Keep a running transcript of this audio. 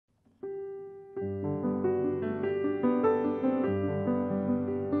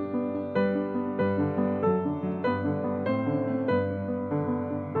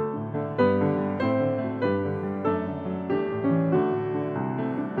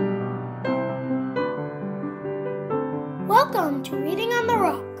Welcome to Reading on the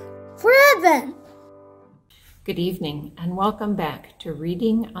Rock for Advent. Good evening and welcome back to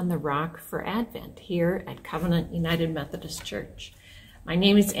Reading on the Rock for Advent here at Covenant United Methodist Church. My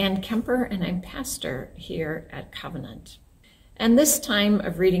name is Ann Kemper and I'm pastor here at Covenant. And this time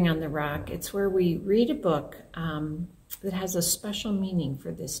of Reading on the Rock, it's where we read a book that has a special meaning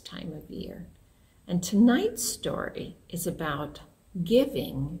for this time of year. And tonight's story is about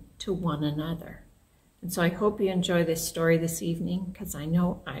giving to one another. And so I hope you enjoy this story this evening, because I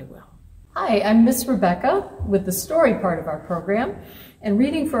know I will. Hi, I'm Miss Rebecca with the story part of our program, and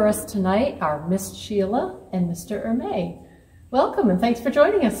reading for us tonight are Miss Sheila and Mr. Ermay. Welcome and thanks for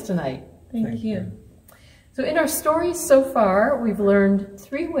joining us tonight. Thank you. So in our stories so far, we've learned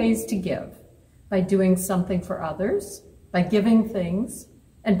 3 ways to give: by doing something for others, by giving things,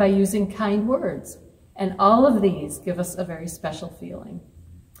 and by using kind words. And all of these give us a very special feeling.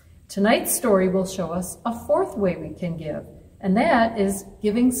 Tonight's story will show us a 4th way we can give, and that is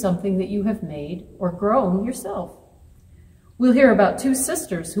giving something that you have made or grown yourself. We'll hear about 2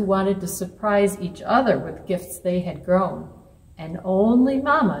 sisters who wanted to surprise each other with gifts they had grown, and only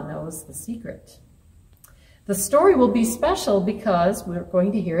Mama knows the secret. The story will be special because we're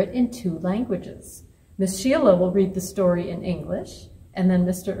going to hear it in 2 languages. Miss Sheila will read the story in English, and then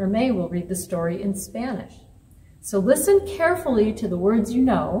Mr. Ermay will read the story in Spanish. So listen carefully to the words you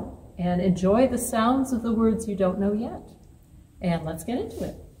know, and enjoy the sounds of the words you don't know yet. And let's get into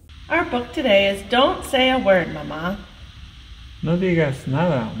it. Our book today is Don't Say a Word, Mama. No digas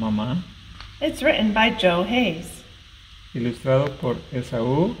nada, mamá. It's written by Joe Hayes. Ilustrado por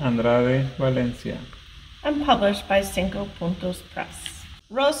Esaú Andrade Valencia. And published by Cinco Puntos Press.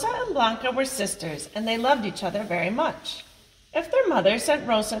 Rosa and Blanca were sisters, and they loved each other very much. If their mother sent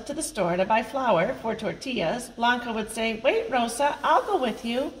Rosa to the store to buy flour for tortillas, Blanca would say, "Wait, Rosa, I'll go with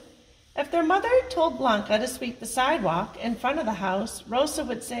you." If their mother told Blanca to sweep the sidewalk in front of the house, Rosa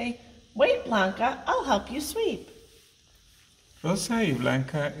would say, "Wait, Blanca, I'll help you sweep." Rosa y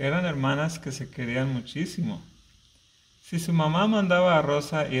Blanca eran hermanas que se querían muchísimo. Si su mamá mandaba a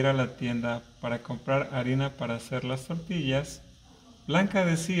Rosa ir a la tienda para comprar harina para hacer las tortillas, Blanca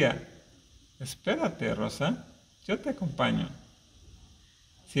decía, "Espérate, Rosa, yo te acompaño."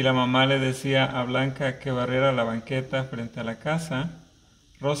 Si la mamá le decía a Blanca que barriera la banqueta frente a la casa,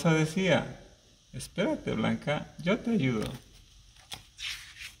 Rosa decía, "Espérate, Blanca, yo te ayudo."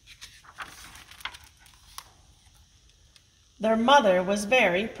 Their mother was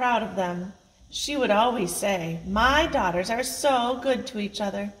very proud of them. She would always say, "My daughters are so good to each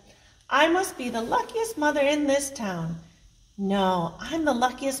other. I must be the luckiest mother in this town. No, I'm the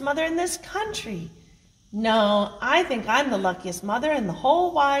luckiest mother in this country. No, I think I'm the luckiest mother in the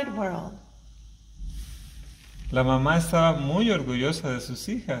whole wide world." La mamá estaba muy orgullosa de sus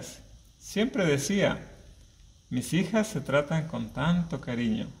hijas. Siempre decía, "Mis hijas se tratan con tanto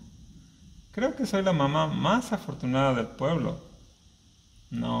cariño. Creo que soy la mamá más afortunada del pueblo.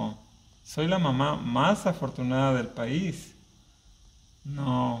 No, soy la mamá más afortunada del país.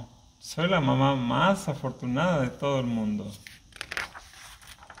 No, soy la mamá más afortunada de todo el mundo."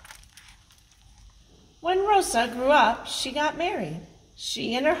 When Rosa grew up, she got married.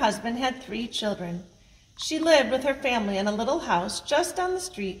 She and her husband had 3 children. She lived with her family in a little house just down the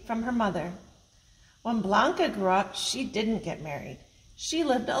street from her mother. When Blanca grew up, she didn't get married. She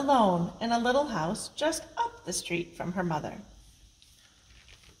lived alone in a little house just up the street from her mother.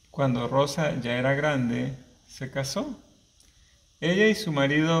 Cuando Rosa ya era grande, se casó. Ella y su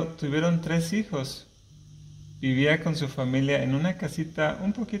marido tuvieron 3 hijos. Vivía con su familia en una casita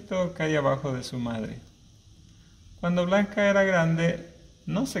un poquito calle abajo de su madre. Cuando Blanca era grande,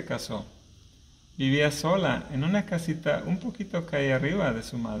 no se casó. Vivía sola en una casita un poquito calle arriba de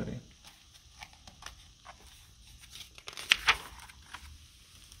su madre.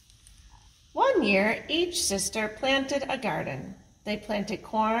 One year, each sister planted a garden. They planted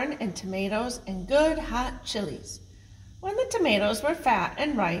corn and tomatoes and good hot chilies. When the tomatoes were fat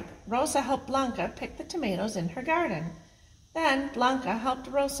and ripe, Rosa helped Blanca pick the tomatoes in her garden. Then Blanca helped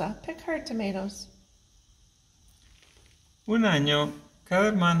Rosa pick her tomatoes. Un año, cada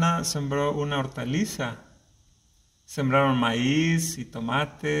hermana sembró una hortaliza. Sembraron maíz y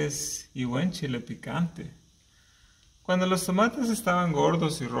tomates y buen chile picante. Cuando los tomates estaban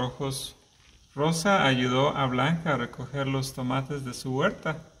gordos y rojos, Rosa ayudó a Blanca a recoger los tomates de su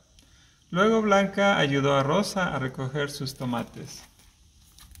huerta. Luego Blanca ayudó a Rosa a recoger sus tomates.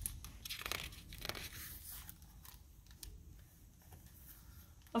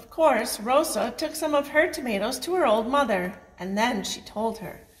 Of course, Rosa took some of her tomatoes to her old mother, and then she told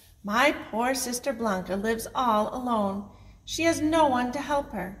her, "My poor sister Blanca lives all alone. She has no one to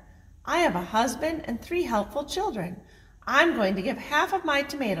help her. I have a husband and 3 helpful children. I'm going to give half of my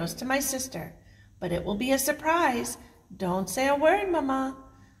tomatoes to my sister, but it will be a surprise. Don't say a word, Mama.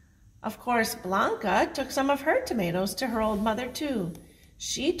 Of course, Blanca took some of her tomatoes to her old mother, too.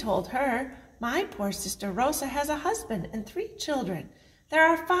 She told her, my poor sister Rosa has a husband and 3 children. There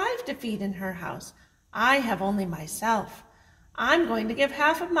are 5 to feed in her house. I have only myself. I'm going to give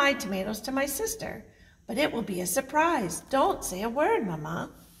half of my tomatoes to my sister, but it will be a surprise. Don't say a word, Mamá.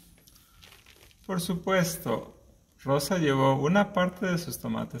 Por supuesto, Rosa llevó una parte de sus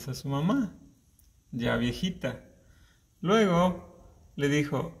tomates a su mamá, ya viejita. Luego le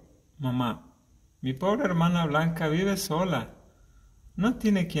dijo, mamá, mi pobre hermana Blanca vive sola. No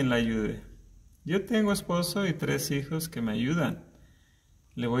tiene quien la ayude. Yo tengo esposo y 3 hijos que me ayudan.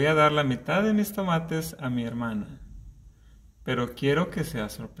 Le voy a dar la mitad de mis tomates a mi hermana. Pero quiero que sea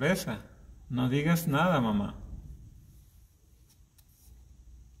sorpresa. No digas nada, mamá.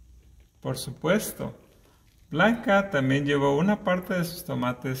 Por supuesto. Blanca también llevó una parte de sus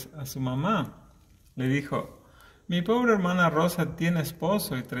tomates a su mamá. Le dijo, mi pobre hermana Rosa tiene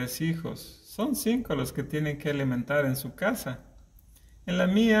esposo y 3 hijos. Son 5 los que tienen que alimentar en su casa. En la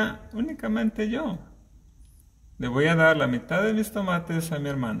mía, únicamente yo. Le voy a dar la mitad de mis tomates a mi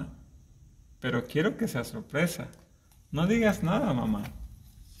hermana. Pero quiero que sea sorpresa. No digas nada, mamá.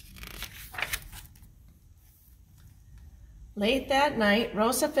 Late that night,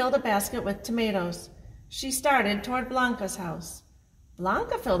 Rosa filled a basket with tomatoes. She started toward Blanca's house.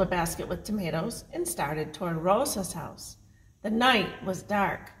 Blanca filled a basket with tomatoes and started toward Rosa's house. The night was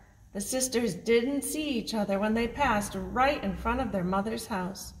dark. The sisters didn't see each other when they passed right in front of their mother's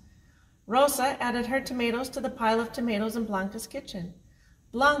house. Rosa added her tomatoes to the pile of tomatoes in Blanca's kitchen.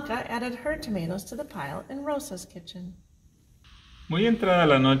 Blanca added her tomatoes to the pile in Rosa's kitchen. Muy entrada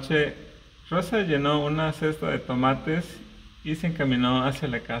la noche, Rosa llenó una cesta de tomates y se encaminó hacia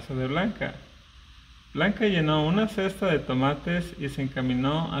la casa de Blanca. Blanca llenó una cesta de tomates y se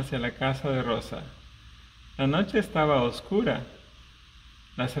encaminó hacia la casa de Rosa. La noche estaba oscura.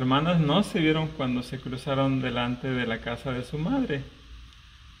 Las hermanas no se vieron cuando se cruzaron delante de la casa de su madre.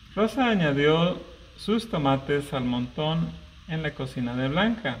 Rosa añadió sus tomates al montón en la cocina de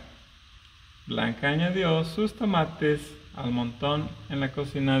Blanca. Blanca añadió sus tomates al montón en la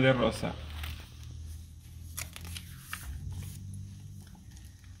cocina de Rosa.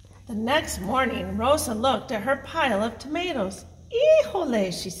 The next morning, Rosa looked at her pile of tomatoes.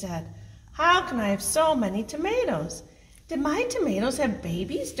 Híjole, she said. How can I have so many tomatoes? Did my tomatoes have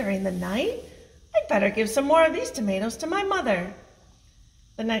babies during the night? I'd better give some more of these tomatoes to my mother.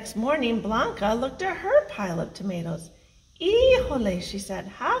 The next morning, Blanca looked at her pile of tomatoes. Híjole, she said.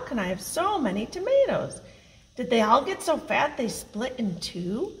 How can I have so many tomatoes? Did they all get so fat they split in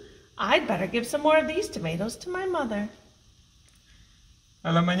 2? I'd better give some more of these tomatoes to my mother.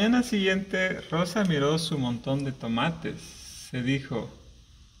 A la mañana siguiente, Rosa miró su montón de tomates. Se dijo,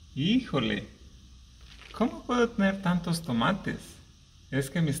 híjole, ¿cómo puedo tener tantos tomates? ¿Es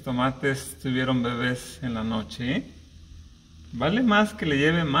que mis tomates tuvieron bebés en la noche? Vale más que le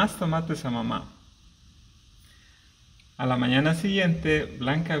lleve más tomates a mamá. A la mañana siguiente,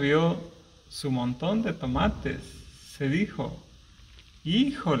 Blanca vio su montón de tomates. Se dijo,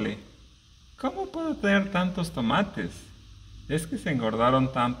 híjole, ¿cómo puedo tener tantos tomates? ¿Es que se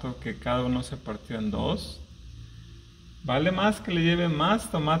engordaron tanto que cada uno se partió en 2? Vale más que le lleve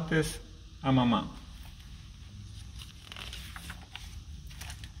más tomates a mamá.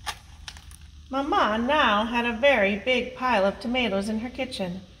 Mamma now had a very big pile of tomatoes in her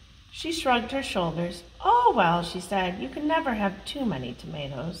kitchen. She shrugged her shoulders. Oh, well, she said, you can never have too many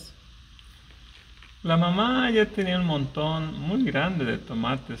tomatoes. La mamá ya tenía un montón muy grande de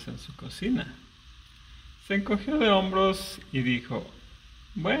tomates en su cocina. Se encogió de hombros y dijo,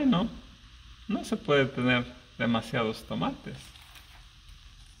 bueno, no se puede tener demasiados tomates.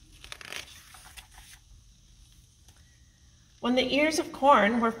 When the ears of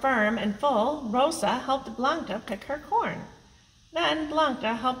corn were firm and full, Rosa helped Blanca pick her corn. Then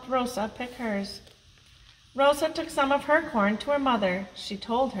Blanca helped Rosa pick hers. Rosa took some of her corn to her mother. She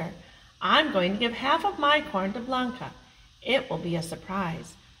told her, I'm going to give half of my corn to Blanca. It will be a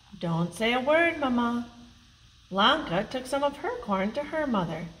surprise. Don't say a word, Mama. Blanca took some of her corn to her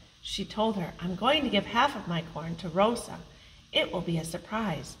mother. She told her, I'm going to give half of my corn to Rosa. It will be a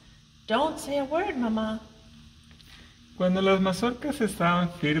surprise. Don't say a word, Mama. Cuando las mazorcas estaban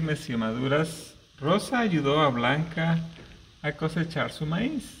firmes y maduras, Rosa ayudó a Blanca a cosechar su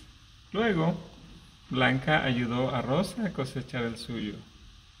maíz. Luego, Blanca ayudó a Rosa a cosechar el suyo.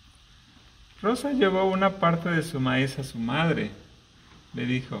 Rosa llevó una parte de su maíz a su madre. Le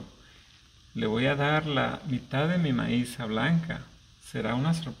dijo, le voy a dar la mitad de mi maíz a Blanca. Será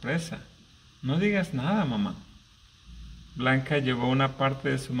una sorpresa. No digas nada, mamá. Blanca llevó una parte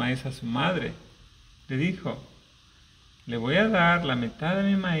de su maíz a su madre. Le dijo, le voy a dar la mitad de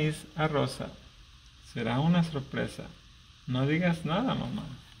mi maíz a Rosa. Será una sorpresa. No digas nada, mamá.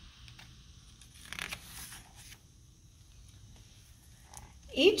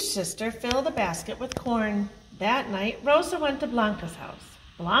 Each sister filled a basket with corn. That night, Rosa went to Blanca's house.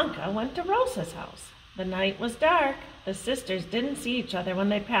 Blanca went to Rosa's house. The night was dark. The sisters didn't see each other when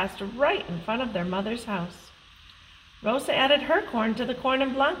they passed right in front of their mother's house. Rosa added her corn to the corn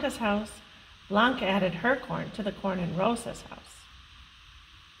in Blanca's house. Blanca added her corn to the corn in Rosa's house.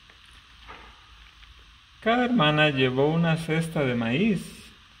 Cada hermana llevó una cesta de maíz.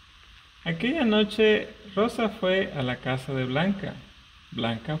 Aquella noche, Rosa fue a la casa de Blanca.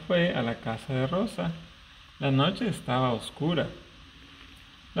 Blanca fue a la casa de Rosa. La noche estaba oscura.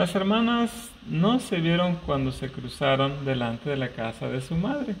 Las hermanas no se vieron cuando se cruzaron delante de la casa de su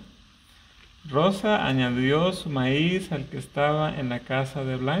madre. Rosa añadió su maíz al que estaba en la casa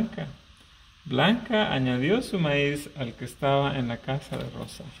de Blanca. Blanca añadió su maíz al que estaba en la casa de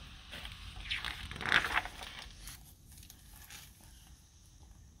Rosa.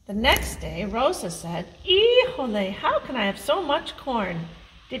 The next day, Rosa said, "Híjole, how can I have so much corn?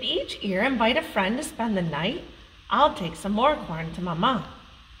 Did each ear invite a friend to spend the night? I'll take some more corn to Mama."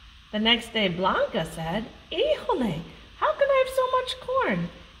 The next day, Blanca said, "Híjole, how can I have so much corn?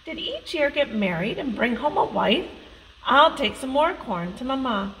 Did each ear get married and bring home a wife? I'll take some more corn to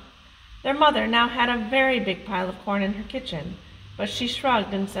Mama." Their mother now had a very big pile of corn in her kitchen, but she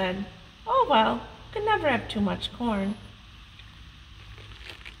shrugged and said, "Oh well, could never have too much corn."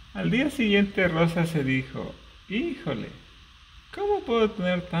 Al día siguiente Rosa se dijo, híjole, ¿cómo puedo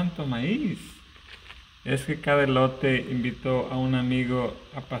tener tanto maíz? ¿Es que cada elote invitó a un amigo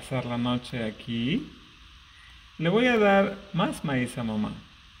a pasar la noche aquí? Le voy a dar más maíz a mamá.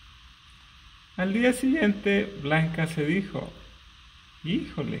 Al día siguiente Blanca se dijo,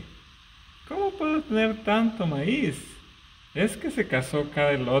 híjole, ¿cómo puedo tener tanto maíz? ¿Es que se casó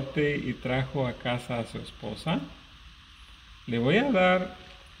cada elote y trajo a casa a su esposa? Le voy a dar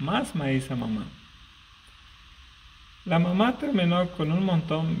más maíz a mamá. La mamá terminó con un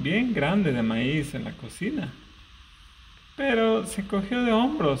montón bien grande de maíz en la cocina, pero se encogió de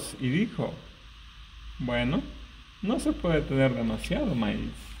hombros y dijo, bueno, no se puede tener demasiado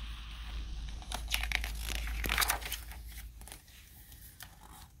maíz.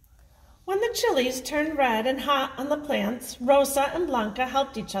 When the chilies turned red and hot on the plants, Rosa and Blanca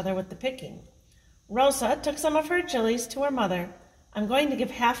helped each other with the picking. Rosa took some of her chilies to her mother. "I'm going to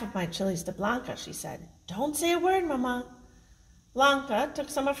give half of my chilies to Blanca," she said. "Don't say a word, Mama." Blanca took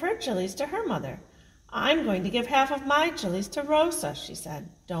some of her chilies to her mother. "I'm going to give half of my chilies to Rosa," she said.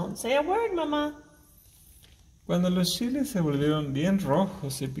 "Don't say a word, Mama." Cuando los chiles se volvieron bien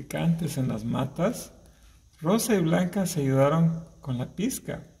rojos y picantes en las matas, Rosa y Blanca se ayudaron con la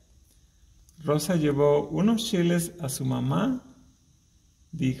pizca. Rosa llevó unos chiles a su mamá.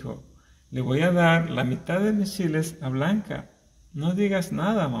 Dijo, le voy a dar la mitad de mis chiles a Blanca. No digas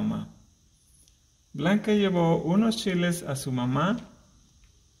nada, mamá. Blanca llevó unos chiles a su mamá.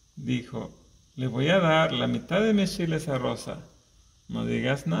 Dijo, le voy a dar la mitad de mis chiles a Rosa. No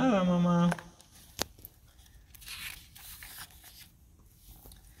digas nada, mamá.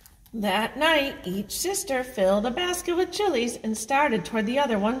 That night, each sister filled a basket with chilies and started toward the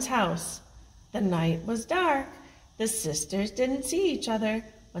other one's house. The night was dark. The sisters didn't see each other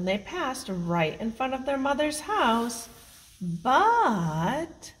when they passed right in front of their mother's house.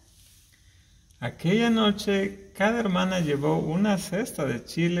 But... Aquella noche, cada hermana llevó una cesta de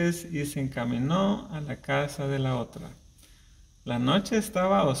chiles y se encaminó a la casa de la otra. La noche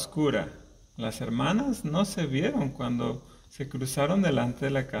estaba oscura. Las hermanas no se vieron cuando se cruzaron delante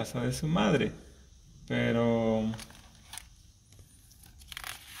de la casa de su madre, pero...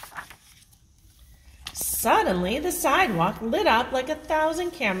 Suddenly, the sidewalk lit up like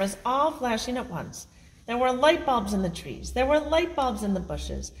 1,000 cameras, all flashing at once. There were light bulbs in the trees. There were light bulbs in the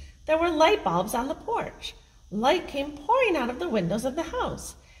bushes. There were light bulbs on the porch. Light came pouring out of the windows of the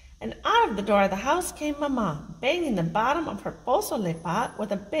house. And out of the door of the house came Mama, banging the bottom of her pozole pot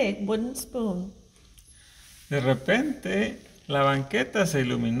with a big wooden spoon. De repente, la banqueta se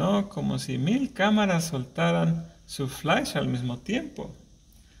iluminó como si 1000 cámaras soltaran su flash al mismo tiempo.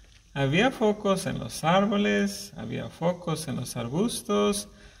 Había focos en los árboles, había focos en los arbustos,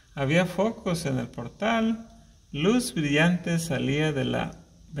 había focos en el portal, luz brillante salía de la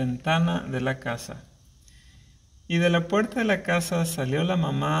ventana de la casa. Y de la puerta de la casa salió la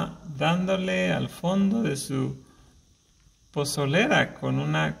mamá dándole al fondo de su pozolera con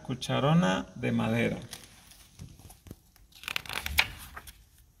una cucharona de madera.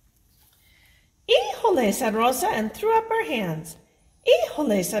 Híjole, said Rosa, and threw up her hands.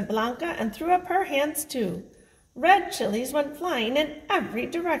 Híjole, said Blanca, and threw up her hands too. Red chilies went flying in every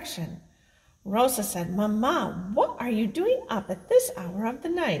direction. Rosa said, Mama, what are you doing up at this hour of the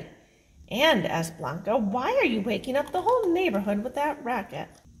night? And, asked Blanca, why are you waking up the whole neighborhood with that racket?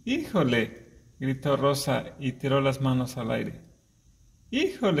 ¡Híjole! Gritó Rosa y tiró las manos al aire.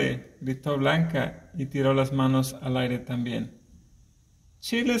 ¡Híjole! Gritó Blanca y tiró las manos al aire también.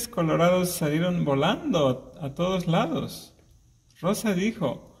 Chiles colorados salieron volando a todos lados. Rosa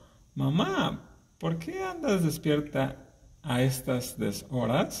dijo, Mamá, ¿por qué andas despierta a estas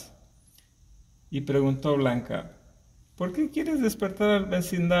deshoras? Y preguntó Blanca, ¿por qué quieres despertar al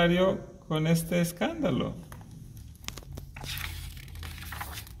vecindario con este escándalo?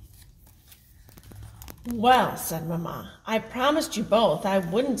 Well, said Mamma, I promised you both I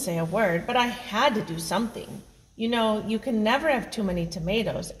wouldn't say a word, but I had to do something. You know, you can never have too many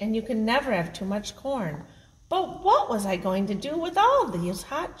tomatoes, and you can never have too much corn. But what was I going to do with all these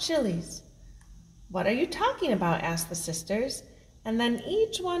hot chilies? What are you talking about? Asked the sisters, and then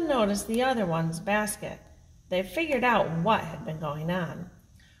each one noticed the other one's basket. They figured out what had been going on.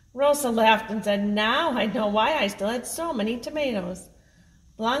 Rosa laughed and said, Now I know why I still had so many tomatoes.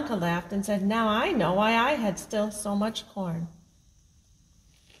 Blanca laughed and said, Now I know why I had still so much corn.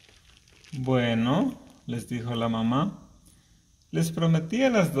 Bueno, les dijo la mamá, les prometí a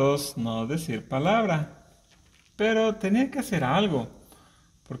las dos no decir palabra, pero tenía que hacer algo,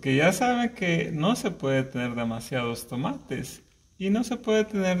 porque ya saben que no se puede tener demasiados tomates y no se puede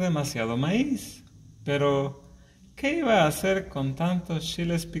tener demasiado maíz. Pero, ¿qué iba a hacer con tantos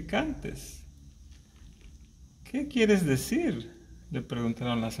chiles picantes? ¿Qué quieres decir?, le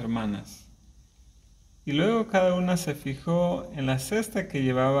preguntaron las hermanas. Y luego cada una se fijó en la cesta que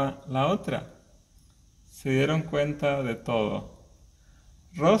llevaba la otra. Se dieron cuenta de todo.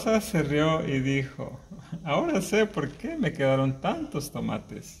 Rosa se rió y dijo, ahora sé por qué me quedaron tantos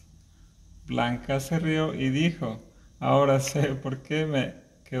tomates. Blanca se rió y dijo, ahora sé por qué me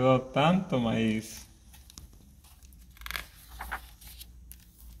quedó tanto maíz.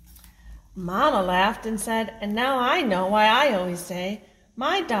 Mama laughed and said, And now I know why I always say,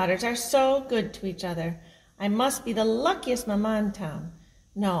 My daughters are so good to each other. I must be the luckiest mama in town.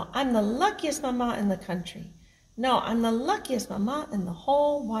 No, I'm the luckiest mama in the country. No, I'm the luckiest mama in the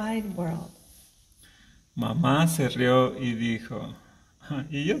whole wide world. Mamá se rió y dijo,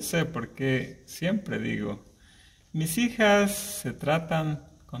 y yo sé por qué siempre digo, mis hijas se tratan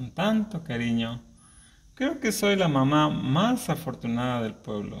con tanto cariño. Creo que soy la mamá más afortunada del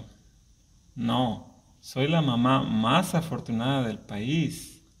pueblo. No, soy la mamá más afortunada del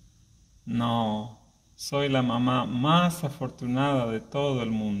país. No, soy la mamá más afortunada de todo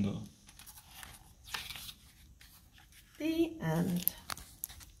el mundo. The end.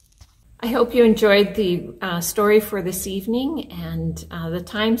 I hope you enjoyed the story for this evening and the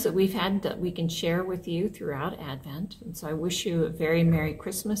times that we've had that we can share with you throughout Advent. And so I wish you a very Merry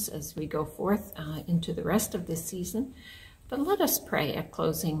Christmas as we go forth into the rest of this season. But let us pray at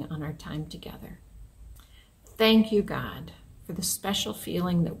closing on our time together. Thank you, God, for the special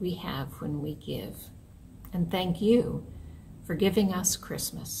feeling that we have when we give. And thank you for giving us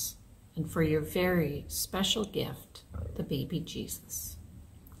Christmas and for your very special gift, the baby Jesus.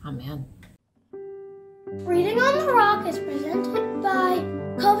 Amen. Reading on the Rock is presented by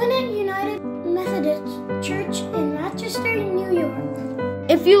Covenant United Methodist Church in Rochester, New York.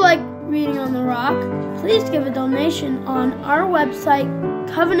 If you like Reading on the Rock, please give a donation on our website,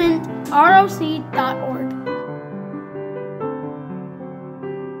 covenantroc.org.